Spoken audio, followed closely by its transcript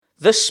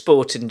The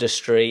Sport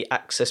Industry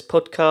Access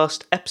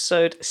Podcast,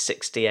 episode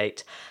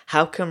 68.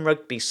 How can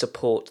rugby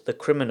support the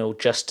criminal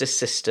justice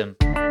system?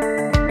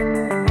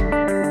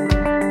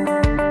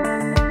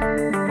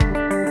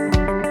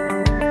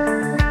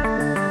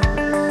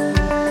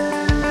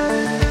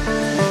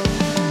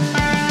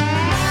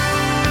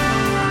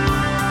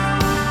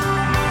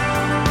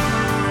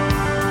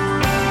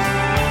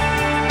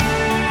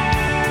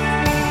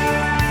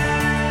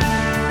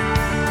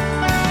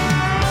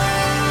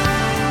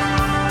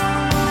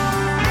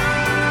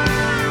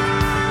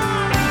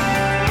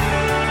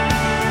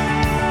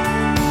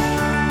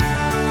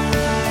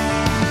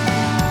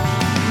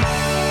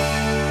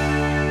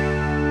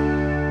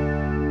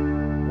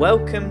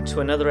 Welcome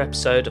to another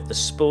episode of the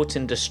Sport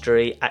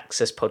Industry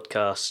Access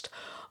Podcast.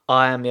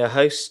 I am your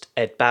host,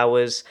 Ed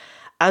Bowers.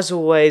 As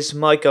always,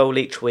 my goal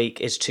each week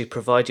is to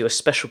provide you a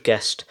special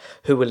guest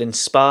who will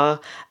inspire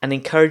and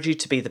encourage you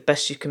to be the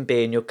best you can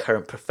be in your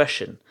current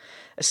profession,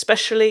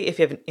 especially if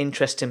you have an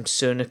interest in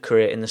pursuing a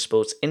career in the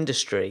sports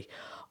industry.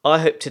 I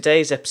hope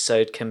today's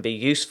episode can be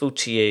useful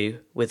to you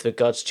with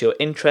regards to your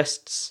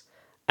interests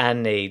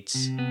and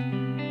needs.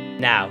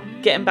 Now,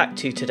 getting back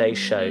to today's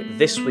show,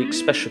 this week's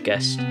special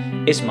guest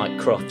is Mike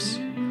Crofts.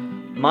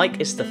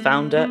 Mike is the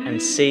founder and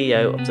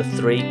CEO of the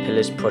Three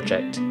Pillars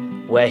Project,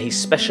 where he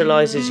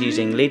specialises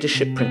using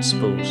leadership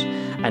principles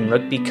and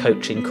rugby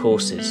coaching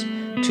courses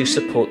to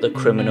support the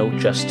criminal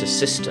justice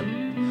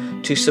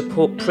system, to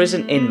support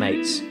prison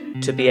inmates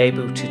to be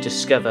able to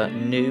discover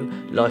new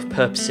life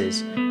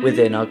purposes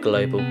within our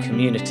global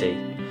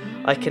community.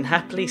 I can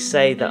happily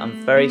say that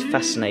I'm very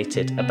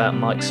fascinated about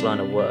Mike's line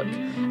of work,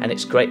 and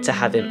it's great to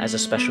have him as a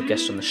special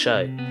guest on the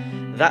show.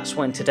 That's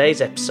why in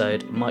today's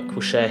episode, Mike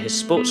will share his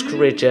sports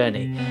career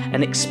journey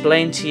and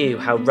explain to you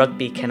how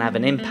rugby can have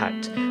an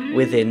impact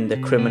within the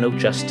criminal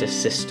justice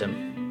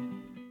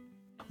system.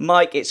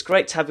 Mike, it's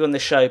great to have you on the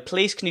show.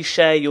 Please can you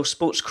share your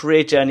sports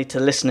career journey to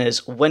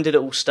listeners? When did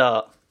it all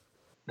start?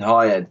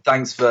 Hi Ed,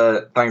 thanks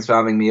for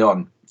having me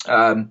on.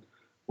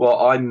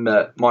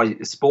 My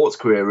sports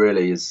career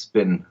really has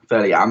been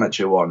fairly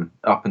amateur one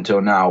up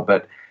until now,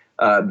 but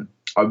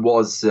I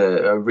was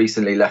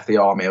recently left the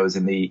army. I was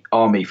in the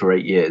army for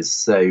 8 years,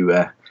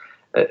 so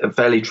a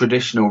fairly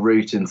traditional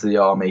route into the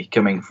army,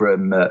 coming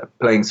from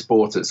playing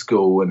sport at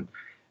school and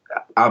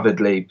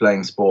avidly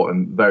playing sport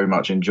and very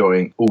much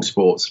enjoying all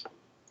sports,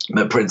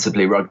 but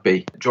principally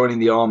rugby. Joining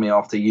the army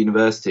after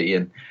university,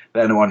 and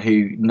for anyone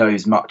who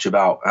knows much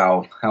about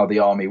how the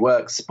army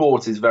works,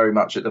 sport is very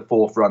much at the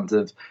forefront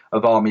of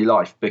army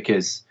life,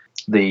 because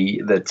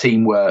the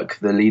teamwork,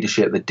 the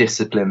leadership, the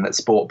discipline that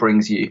sport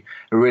brings you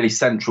are really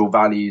central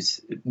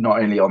values,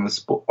 not only on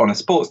a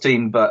sports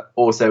team, but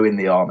also in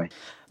the army.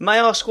 May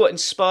I ask what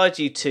inspired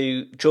you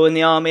to join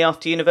the army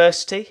after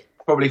university?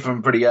 Probably from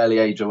a pretty early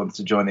age I wanted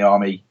to join the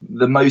army.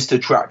 The most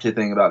attractive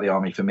thing about the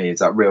army for me is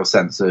that real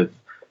sense of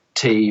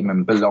team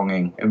and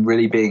belonging and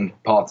really being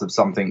part of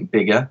something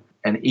bigger.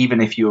 And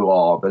even if you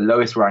are the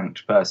lowest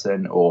ranked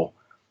person or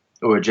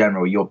a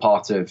general, you're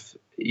part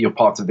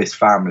of this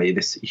family,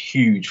 this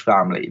huge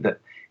family that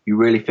you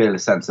really feel a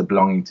sense of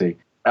belonging to.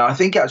 And I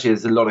think actually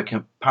there's a lot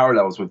of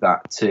parallels with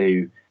that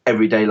to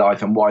everyday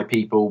life and why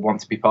people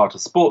want to be part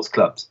of sports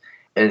clubs.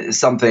 It's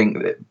something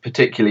that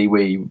particularly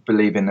we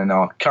believe in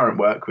our current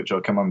work, which I'll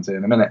come on to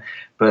in a minute.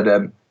 But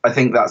I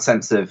think that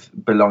sense of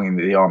belonging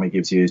that the army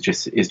gives you is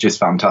just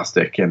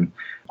fantastic. And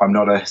I'm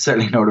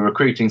certainly not a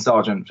recruiting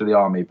sergeant for the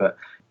army, but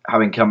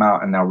having come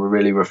out and now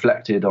really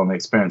reflected on the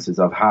experiences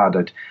I've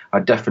had,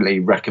 I'd definitely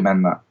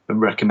recommend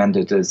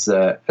it as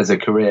a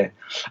career.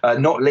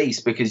 Not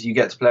least because you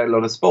get to play a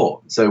lot of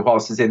sport. So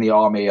whilst I was in the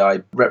army,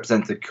 I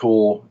represented a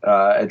corps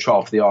at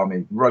trial for the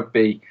army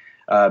rugby,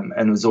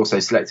 and was also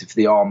selected for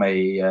the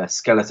army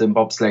skeleton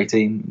bobsleigh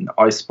team,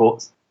 ice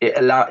sports.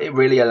 It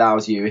really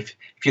allows you, if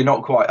you're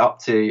not quite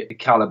up to the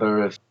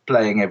caliber of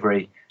playing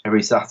every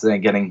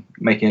Saturday and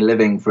making a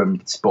living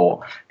from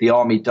sport, the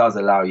army does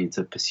allow you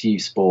to pursue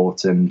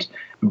sport and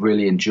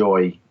really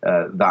enjoy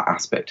that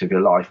aspect of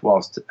your life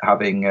whilst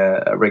having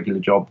a regular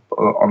job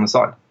on the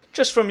side.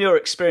 Just from your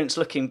experience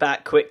looking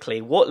back quickly,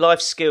 what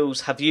life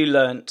skills have you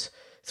learnt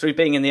through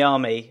being in the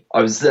army?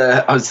 I was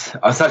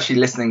actually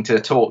listening to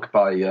a talk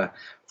by a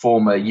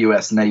former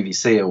US Navy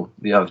SEAL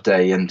the other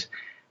day, and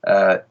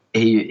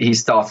he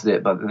started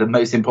it, but the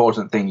most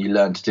important thing you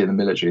learn to do in the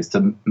military is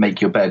to make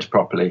your bed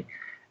properly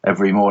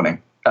every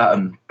morning.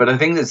 But I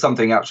think there's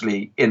something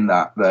actually in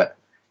that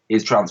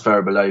is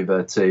transferable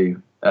over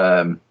to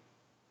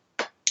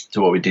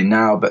what we do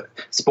now. But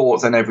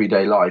sports and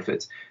everyday life,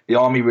 the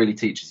army really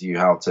teaches you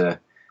how to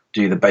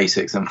do the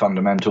basics and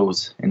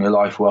fundamentals in your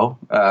life well.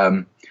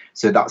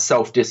 So that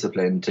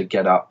self-discipline to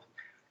get up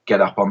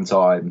on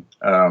time,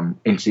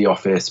 into the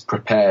office,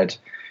 prepared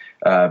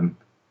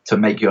to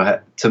make your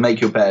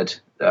bed.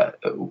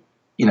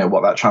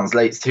 What that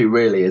translates to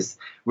really is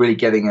really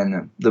getting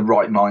in the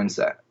right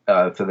mindset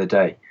for the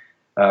day,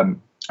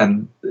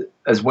 and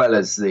as well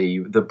as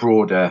the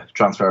broader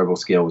transferable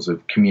skills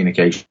of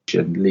communication,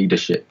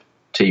 leadership,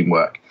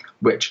 teamwork,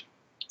 which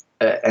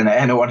and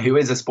anyone who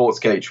is a sports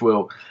coach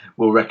will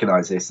will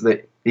recognise this,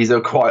 that these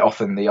are quite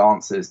often the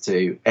answers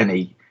to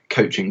any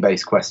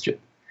coaching-based question.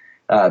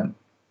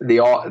 The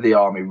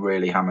Army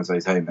really hammers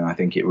those home, and I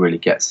think it really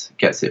gets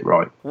it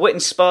right. What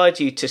inspired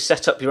you to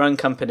set up your own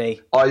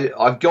company?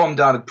 I've gone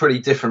down a pretty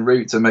different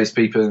route to most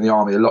people in the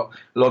Army. A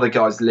lot of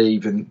guys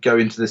leave and go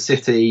into the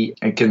city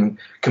and can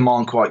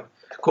command quite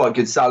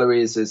good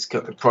salaries as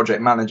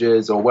project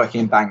managers or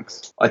working in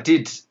banks. I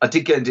did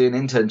go and do an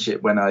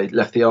internship when I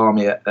left the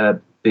Army at a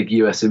big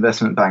US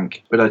investment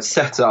bank, but I'd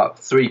set up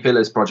Three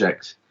Pillars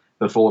Project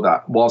before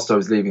that, whilst I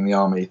was leaving the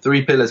Army.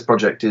 Three Pillars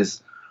Project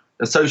is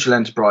a social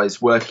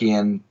enterprise working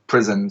in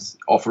prisons,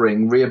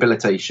 offering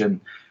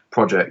rehabilitation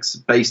projects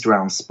based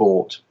around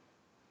sport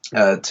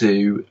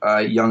to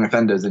young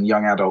offenders and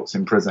young adults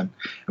in prison.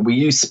 And we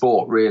use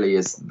sport really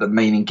as the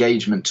main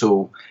engagement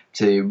tool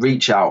to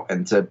reach out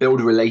and to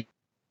build a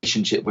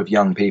relationship with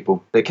young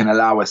people that can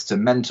allow us to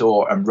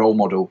mentor and role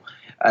model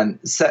and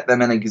set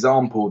them an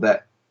example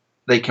that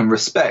they can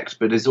respect,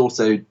 but is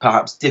also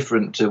perhaps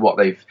different to what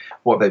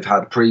they've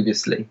had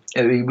previously.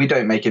 I mean, we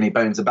don't make any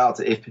bones about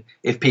it.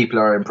 If people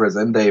are in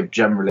prison, they have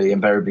generally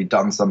invariably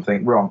done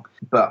something wrong.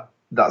 But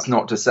that's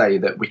not to say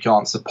that we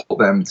can't support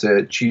them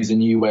to choose a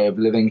new way of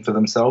living for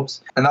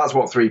themselves. And that's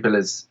what Three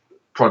Pillars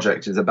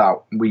Project is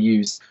about. We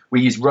use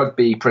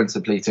rugby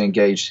principally to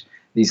engage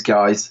these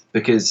guys,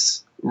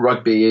 because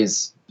rugby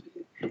is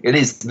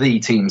the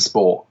team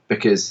sport,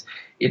 because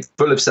it's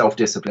full of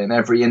self-discipline.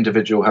 Every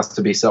individual has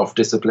to be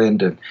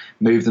self-disciplined and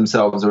move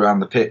themselves around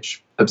the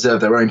pitch, observe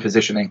their own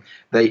positioning.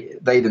 They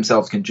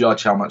themselves can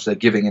judge how much they're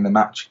giving in the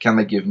match. Can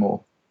they give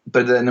more?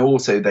 But then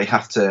also they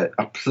have to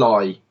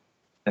apply,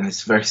 and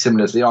it's very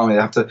similar to the Army,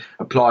 they have to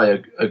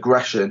apply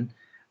aggression,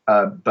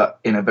 but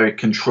in a very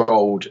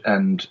controlled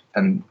and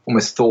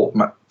almost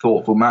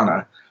thoughtful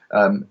manner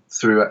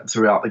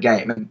throughout the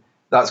game. And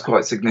that's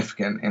quite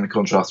significant in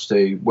contrast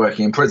to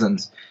working in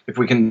prisons. If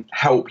we can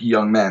help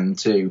young men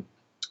to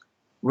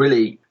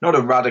really not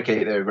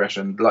eradicate their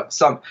aggression, like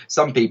some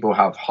people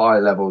have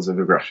higher levels of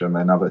aggression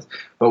than others,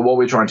 but what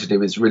we're trying to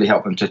do is really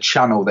help them to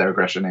channel their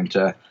aggression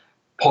into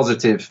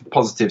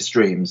positive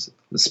streams,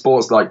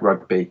 sports like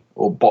rugby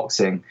or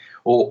boxing,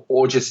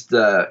 or just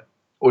the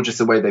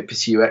way they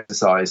pursue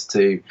exercise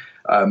to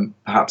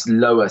perhaps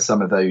lower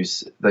some of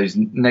those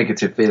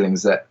negative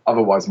feelings that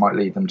otherwise might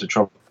lead them to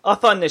trouble. I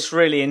find this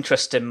really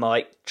interesting,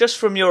 Mike. Just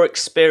from your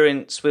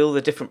experience with all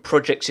the different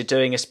projects you're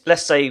doing,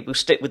 let's say we'll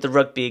stick with the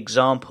rugby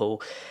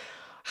example,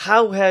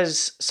 how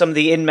has some of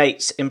the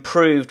inmates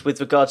improved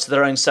with regards to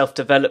their own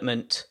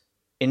self-development,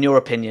 in your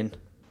opinion?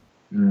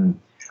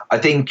 I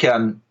think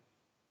you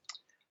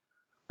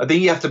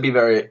have to be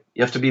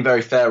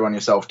very fair on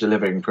yourself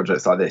delivering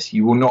projects like this.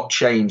 You will not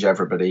change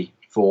everybody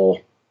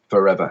for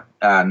forever,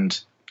 and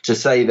to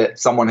say that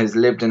someone has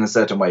lived in a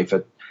certain way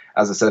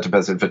as a certain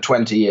person for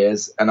 20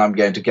 years, and I'm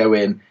going to go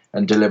in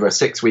and deliver a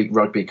 6-week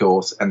rugby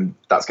course and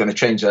that's going to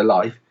change their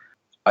life,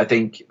 I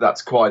think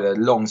that's quite a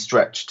long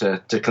stretch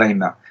to claim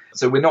that.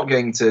 So we're not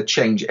going to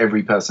change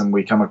every person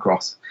we come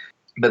across.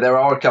 But there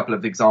are a couple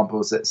of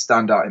examples that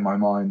stand out in my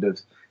mind of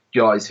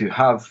guys who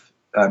have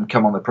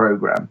come on the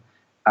programme,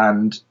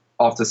 and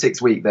after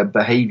 6 weeks, their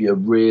behaviour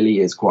really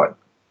is quite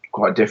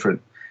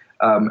different.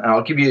 And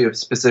I'll give you a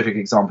specific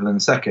example in a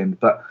second,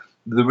 but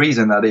the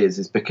reason that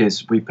is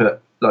because we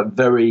put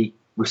very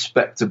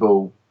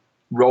respectable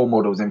role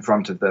models in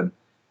front of them.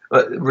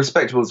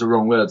 Respectable is the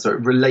wrong word, so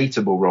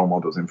relatable role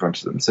models in front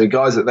of them. So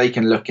guys that they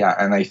can look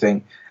at and they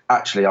think,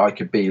 actually, I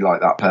could be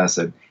like that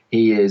person.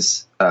 He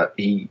is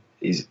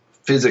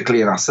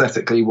physically and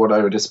aesthetically what I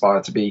would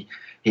aspire to be.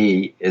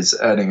 He is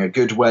earning a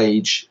good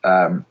wage.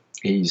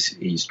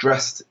 He's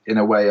dressed in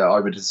a way I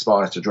would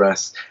aspire to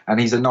dress, and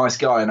he's a nice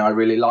guy, and I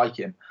really like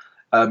him.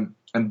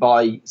 And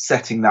by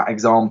setting that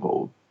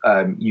example,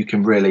 you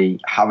can really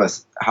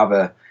have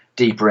a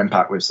deeper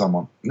impact with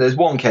someone. There's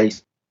one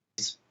case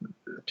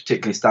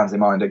particularly stands in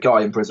mind, a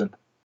guy in prison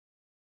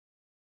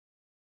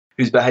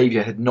whose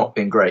behaviour had not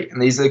been great.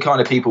 And these are the kind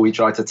of people we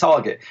try to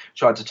target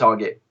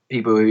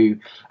people who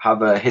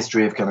have a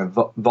history of kind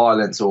of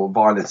violence or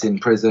violence in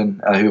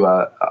prison, who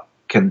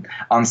can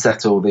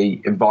unsettle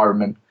the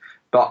environment,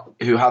 but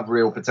who have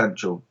real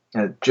potential.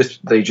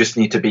 They just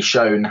need to be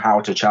shown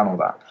how to channel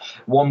that.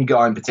 One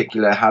guy in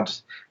particular had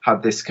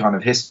this kind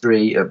of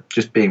history of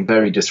just being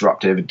very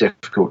disruptive and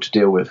difficult to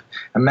deal with.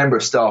 A member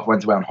of staff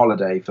went away on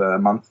holiday for a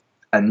month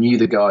and knew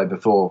the guy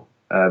before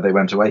they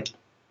went away.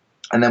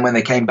 And then when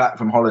they came back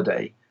from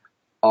holiday,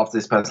 after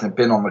this person had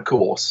been on the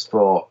course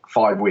for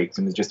 5 weeks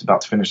and was just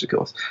about to finish the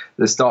course,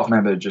 the staff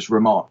member just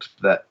remarked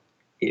that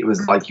it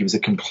was like he was a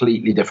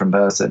completely different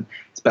person.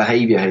 His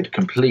behaviour had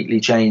completely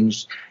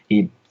changed.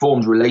 He'd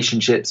formed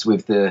relationships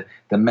with the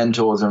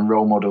mentors and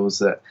role models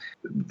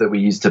that we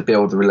used to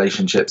build the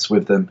relationships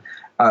with them.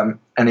 And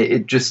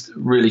it just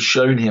really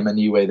shown him a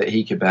new way that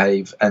he could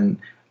behave and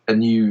a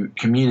new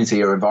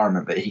community or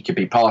environment that he could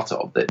be part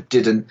of that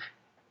didn't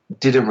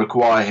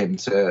require him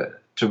to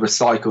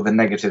recycle the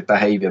negative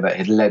behaviour that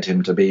had led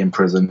him to be in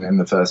prison in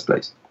the first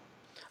place.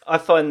 I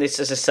find this,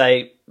 as I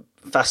say,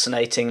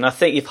 fascinating, and I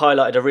think you've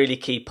highlighted a really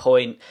key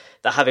point,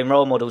 that having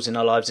role models in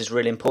our lives is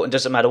really important.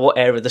 Doesn't matter what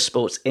area of the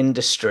sports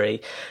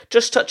industry.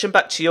 Just touching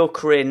back to your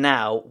career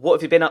now, what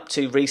have you been up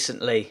to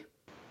recently?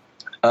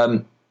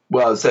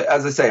 Well, so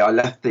as I say, I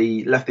left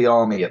the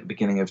army at the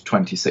beginning of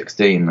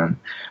 2016 and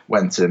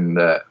went and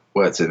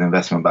worked at an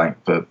investment bank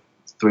for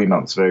 3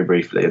 months, very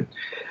briefly, and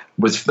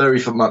was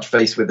very much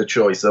faced with the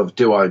choice of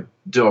do I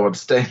want to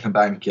stay in the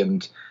bank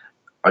and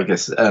I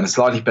guess earn a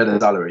slightly better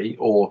salary,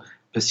 or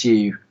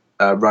pursue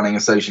running a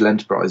social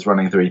enterprise,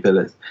 running 3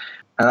 pillars.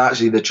 And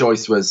actually, the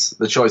choice was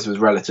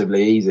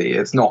relatively easy.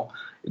 It's not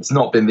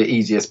been the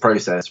easiest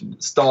process.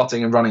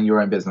 Starting and running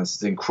your own business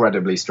is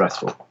incredibly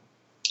stressful.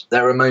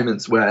 There are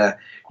moments where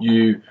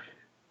you're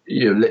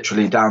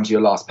literally down to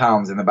your last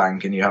pounds in the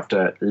bank and you have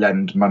to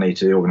lend money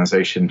to the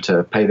organisation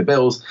to pay the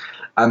bills.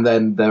 And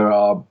then there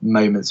are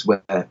moments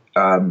where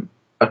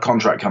a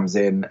contract comes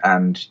in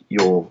and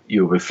you'll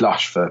be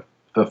flush for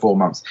 4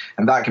 months.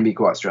 And that can be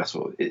quite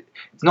stressful.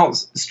 It's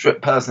not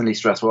personally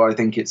stressful. I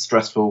think it's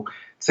stressful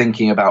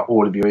thinking about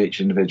all of your each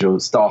individual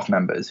staff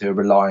members who are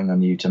relying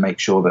on you to make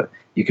sure that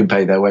you can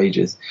pay their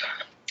wages.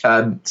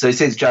 So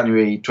since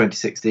January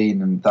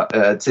 2016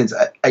 and since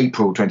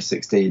April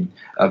 2016,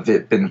 I've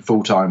been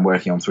full-time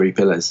working on 3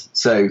 pillars.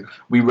 So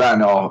we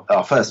ran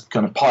our first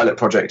kind of pilot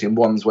project in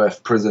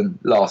Wandsworth Prison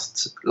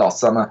last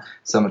summer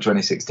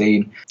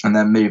 2016, and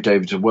then moved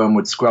over to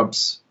Wormwood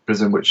Scrubs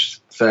Prison, which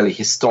is a fairly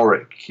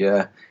historic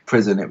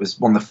prison. It was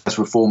one of the first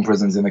reform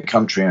prisons in the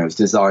country, and it was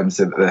designed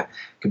so that there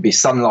could be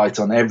sunlight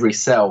on every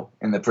cell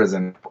in the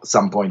prison at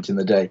some point in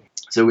the day.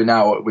 So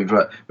we've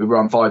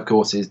run 5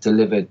 courses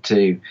delivered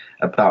to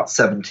about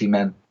 70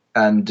 men,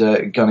 and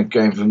kind of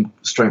going from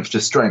strength to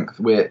strength.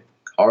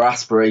 Our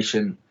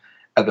aspiration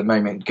at the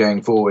moment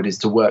going forward is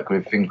to work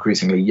with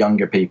increasingly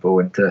younger people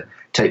and to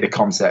take the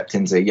concept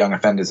into young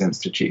offenders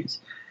institutes,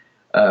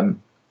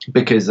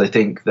 because I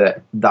think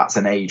that that's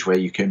an age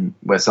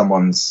where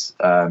someone's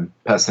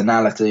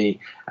personality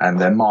and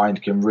their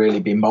mind can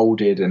really be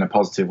moulded in a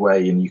positive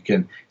way, and you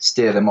can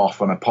steer them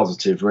off on a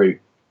positive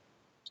route.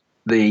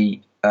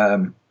 The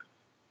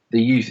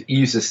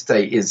youth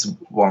estate is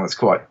one that's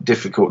quite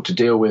difficult to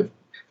deal with.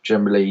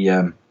 Generally,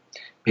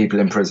 people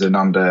in prison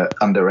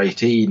under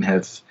 18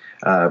 have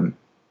gone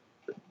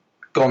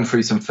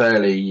through some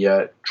fairly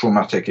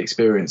traumatic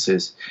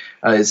experiences.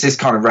 It's this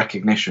kind of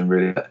recognition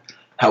really that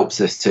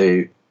helps us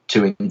to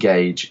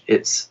engage.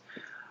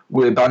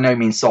 We're by no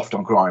means soft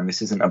on crime.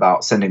 This isn't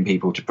about sending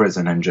people to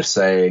prison and just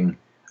saying,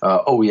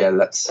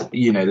 let's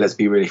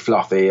be really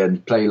fluffy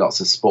and play lots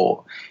of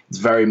sport. It's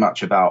very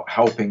much about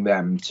helping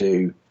them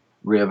to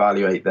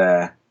reevaluate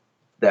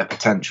their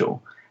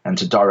potential and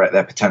to direct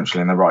their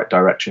potential in the right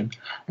direction.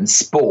 And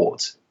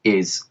sport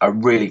is a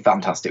really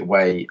fantastic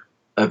way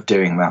of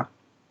doing that.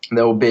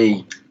 There will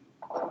be,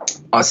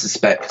 I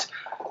suspect,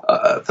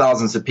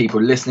 thousands of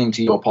people listening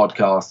to your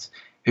podcast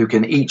who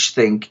can each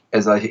think,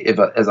 as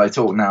I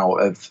talk now,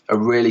 of a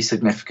really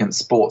significant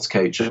sports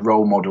coach, a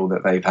role model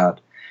that they've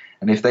had.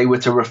 And if they were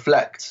to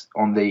reflect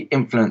on the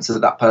influence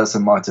that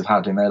person might have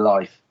had in their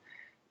life,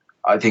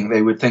 I think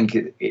they would think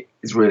it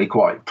is really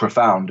quite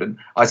profound. And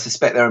I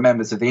suspect there are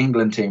members of the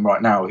England team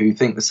right now who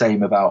think the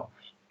same about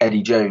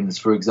Eddie Jones,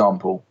 for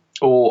example.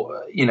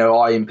 Or,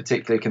 I in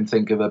particular can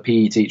think of a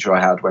PE teacher I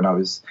had when I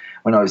was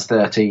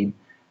 13.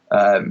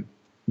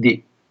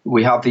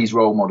 We have these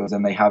role models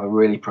and they have a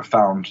really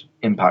profound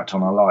impact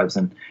on our lives.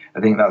 And I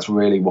think that's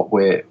really what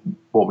we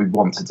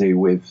want to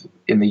do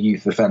in the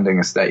youth offending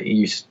estate,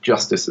 youth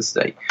justice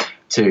estate,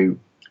 to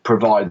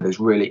provide those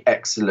really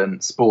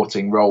excellent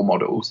sporting role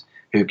models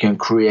who can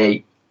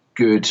create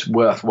good,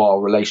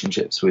 worthwhile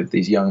relationships with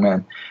these young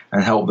men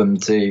and help them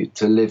to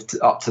live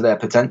up to their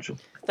potential.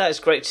 That is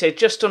great to hear.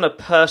 Just on a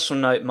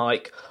personal note,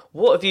 Mike,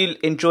 what have you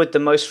enjoyed the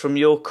most from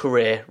your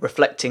career,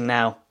 reflecting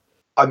now?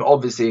 I'm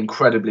obviously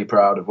incredibly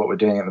proud of what we're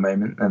doing at the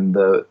moment, and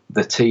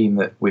the team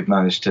that we've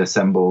managed to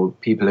assemble,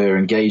 people who are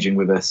engaging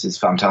with us, is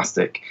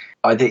fantastic.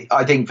 I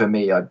think for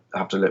me, I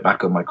have to look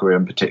back on my career.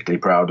 I'm particularly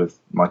proud of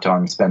my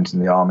time spent in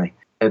the army,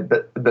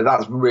 but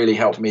that's really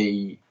helped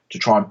me to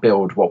try and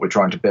build what we're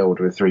trying to build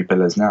with 3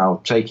 pillars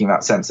now, taking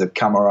that sense of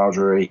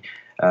camaraderie,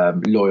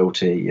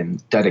 loyalty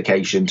and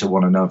dedication to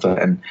one another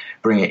and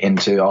bring it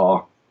into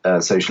our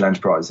social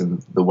enterprise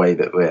and the way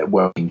that we're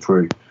working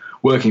through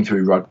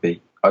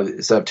rugby. I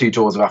served 2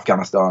 tours of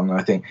Afghanistan, and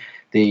I think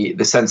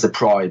the sense of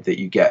pride that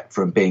you get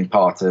from being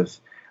part of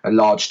a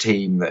large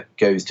team that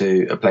goes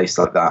to a place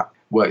like that,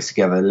 works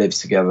together, lives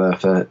together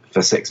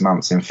for 6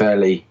 months in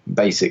fairly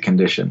basic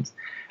conditions.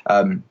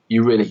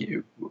 You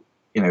really,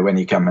 when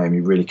you come home,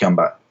 you really come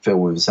back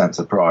filled with a sense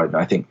of pride. And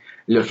I think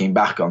looking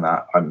back on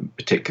that, I'm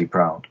particularly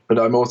proud. But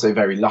I'm also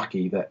very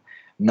lucky that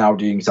now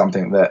doing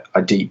something that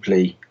I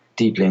deeply,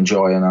 deeply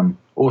enjoy and I'm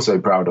also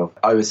proud of.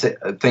 I was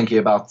thinking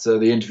about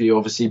the interview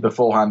obviously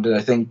beforehand, and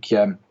I think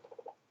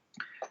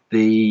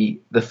the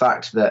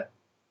fact that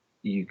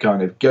you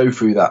kind of go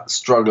through that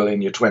struggle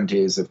in your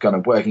 20s of kind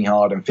of working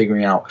hard and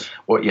figuring out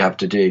what you have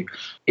to do,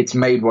 it's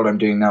made what I'm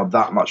doing now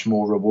that much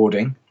more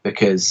rewarding,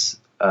 because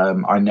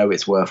I know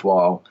it's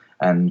worthwhile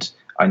and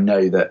I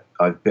know that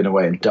I've been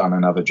away and done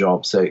another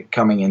job. So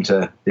coming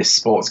into this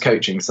sports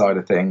coaching side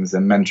of things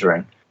and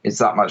mentoring, it's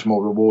that much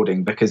more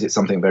rewarding because it's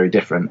something very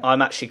different.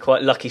 I'm actually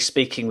quite lucky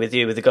speaking with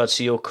you with regards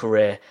to your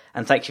career,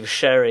 and thank you for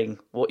sharing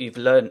what you've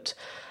learnt.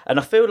 And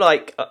I feel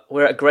like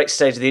we're at a great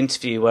stage of the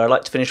interview where I'd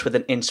like to finish with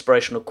an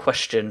inspirational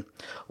question.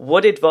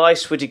 What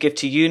advice would you give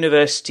to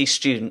university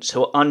students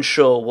who are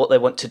unsure what they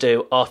want to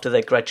do after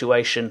their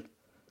graduation?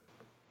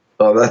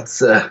 Oh,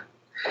 that's a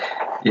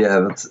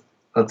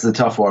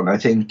tough one. I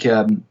think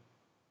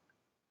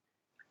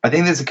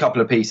there's a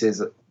couple of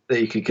pieces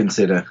that you could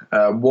consider.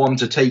 One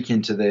to take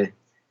into the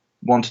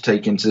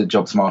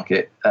jobs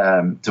market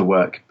to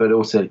work, but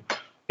also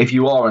if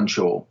you are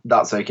unsure,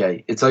 that's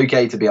okay. It's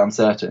okay to be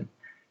uncertain.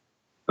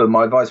 But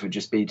my advice would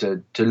just be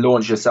to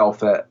launch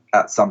yourself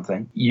at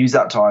something. Use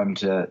that time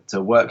to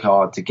work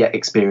hard, to get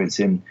experience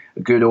in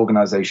a good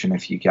organisation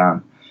if you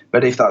can.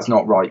 But if that's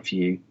not right for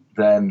you,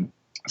 then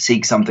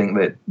seek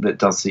something that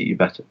does suit you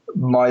better.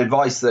 My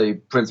advice, though,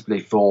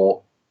 principally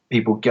for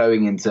people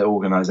going into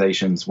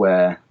organisations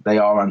where they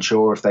are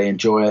unsure if they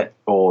enjoy it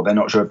or they're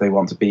not sure if they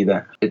want to be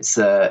there. It's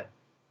a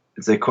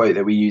quote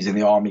that we use in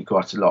the army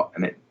quite a lot,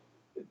 and it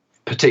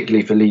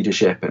particularly for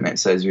leadership, and it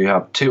says you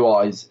have 2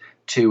 eyes,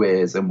 2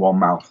 ears and 1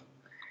 mouth.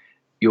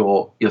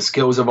 Your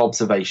skills of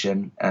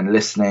observation and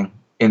listening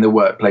in the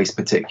workplace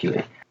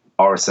particularly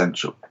are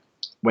essential.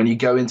 When you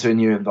go into a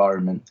new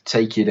environment,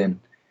 take it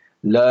in,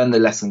 learn the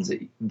lessons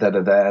that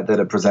are there, that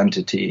are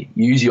presented to you.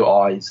 Use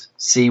your eyes,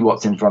 see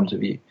what's in front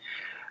of you,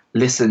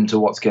 listen to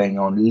what's going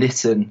on,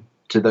 listen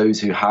to those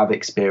who have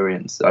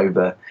experience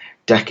over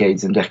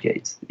decades and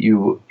decades. You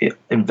will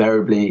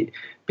invariably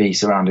be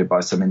surrounded by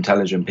some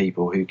intelligent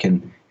people who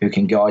can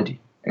guide you.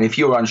 And if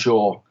you're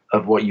unsure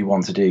of what you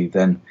want to do,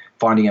 then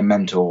finding a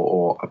mentor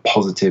or a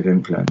positive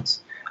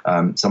influence,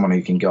 someone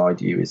who can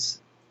guide you, is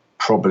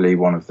probably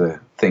one of the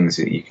things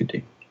that you could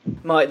do.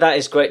 Mike, that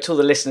is great. To all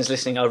the listeners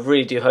listening, I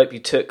really do hope you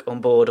took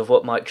on board of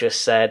what Mike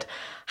just said.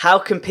 How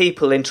can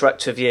people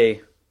interact with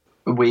you?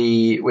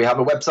 We have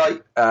a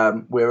website.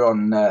 We're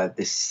on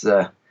this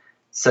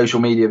social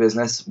media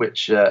business,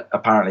 which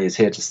apparently is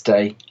here to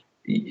stay.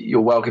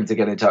 You're welcome to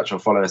get in touch or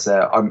follow us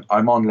there.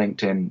 I'm on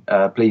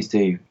LinkedIn. Please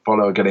do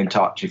follow or get in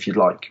touch if you'd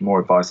like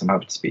more advice. I'm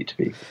happy to speak to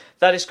people.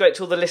 That is great.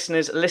 To all the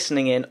listeners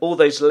listening in, all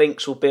those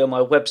links will be on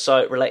my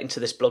website relating to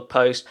this blog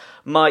post.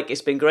 Mike,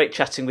 it's been great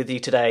chatting with you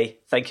today.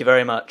 Thank you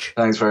very much.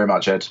 Thanks very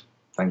much, Ed.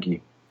 Thank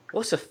you.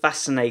 What a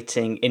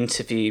fascinating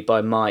interview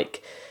by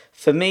Mike.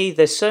 For me,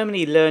 there's so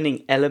many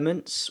learning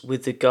elements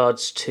with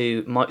regards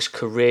to Mike's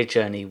career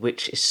journey,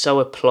 which is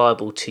so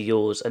applicable to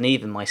yours and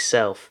even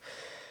myself.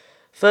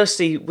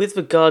 Firstly, with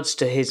regards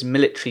to his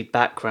military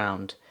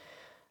background,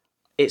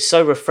 it's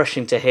so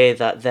refreshing to hear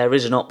that there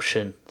is an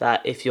option,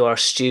 that if you are a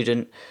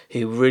student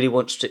who really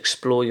wants to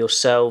explore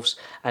yourselves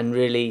and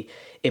really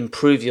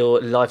improve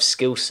your life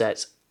skill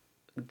sets,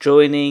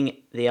 joining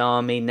the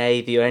Army,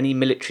 Navy or any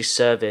military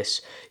service,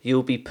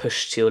 you'll be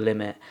pushed to your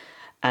limit.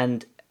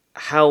 And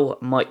how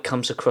Mike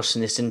comes across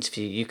in this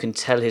interview, you can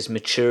tell his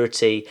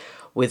maturity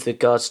with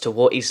regards to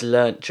what he's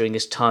learnt during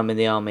his time in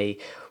the Army,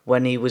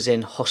 when he was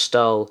in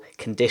hostile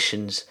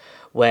conditions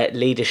where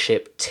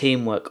leadership,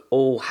 teamwork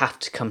all have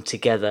to come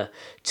together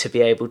to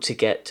be able to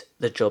get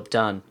the job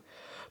done.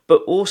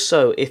 But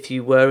also, if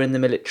you were in the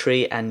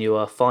military and you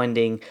are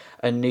finding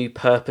a new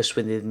purpose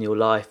within your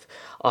life,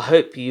 I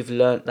hope you've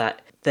learnt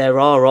that there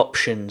are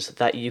options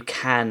that you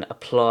can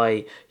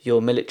apply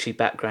your military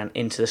background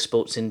into the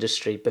sports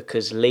industry,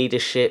 because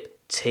leadership,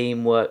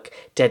 teamwork,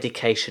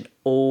 dedication,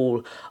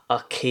 all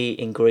are key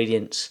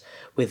ingredients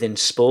within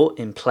sport,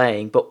 in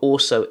playing, but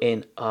also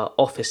in our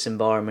office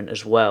environment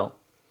as well.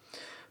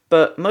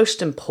 But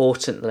most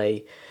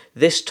importantly,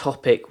 this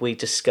topic we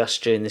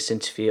discussed during this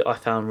interview I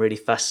found really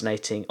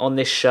fascinating. On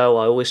this show,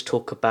 I always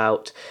talk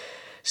about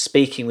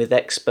speaking with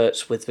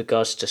experts with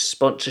regards to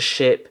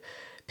sponsorship,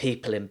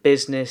 people in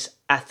business,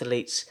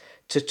 athletes,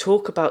 to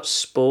talk about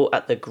sport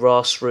at the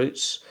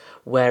grassroots,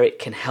 where it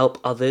can help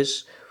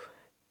others.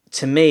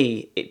 To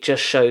me, it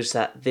just shows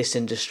that this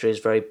industry is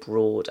very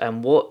broad,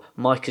 and what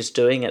Mike is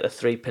doing at the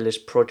 3 Pillars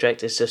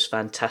Project is just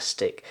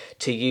fantastic,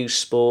 to use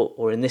sport,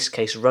 or in this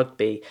case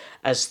rugby,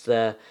 as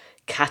the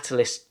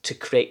catalyst to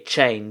create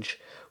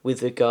change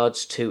with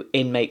regards to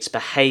inmates'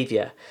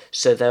 behaviour,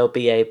 so they'll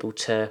be able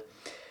to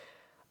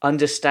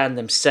understand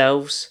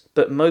themselves,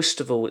 but most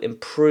of all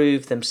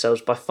improve themselves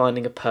by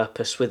finding a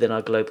purpose within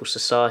our global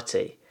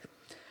society.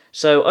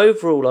 So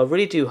overall, I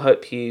really do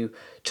hope you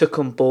took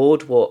on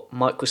board what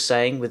Mike was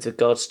saying with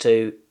regards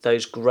to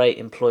those great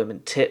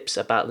employment tips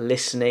about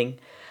listening,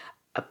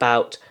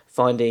 about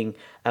finding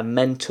a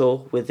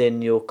mentor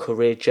within your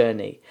career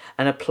journey,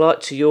 and apply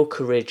it to your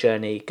career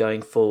journey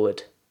going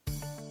forward.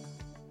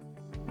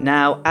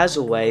 Now, as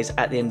always,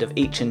 at the end of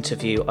each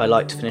interview, I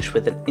like to finish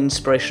with an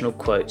inspirational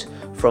quote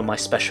from my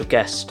special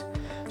guest,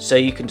 so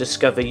you can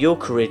discover your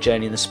career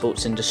journey in the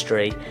sports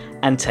industry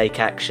and take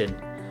action.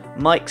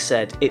 Mike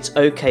said, "It's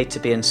okay to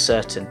be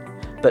uncertain,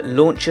 but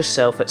launch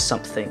yourself at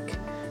something.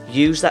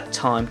 Use that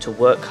time to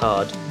work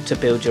hard to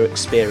build your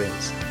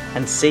experience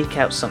and seek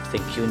out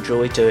something you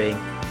enjoy doing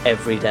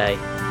every day.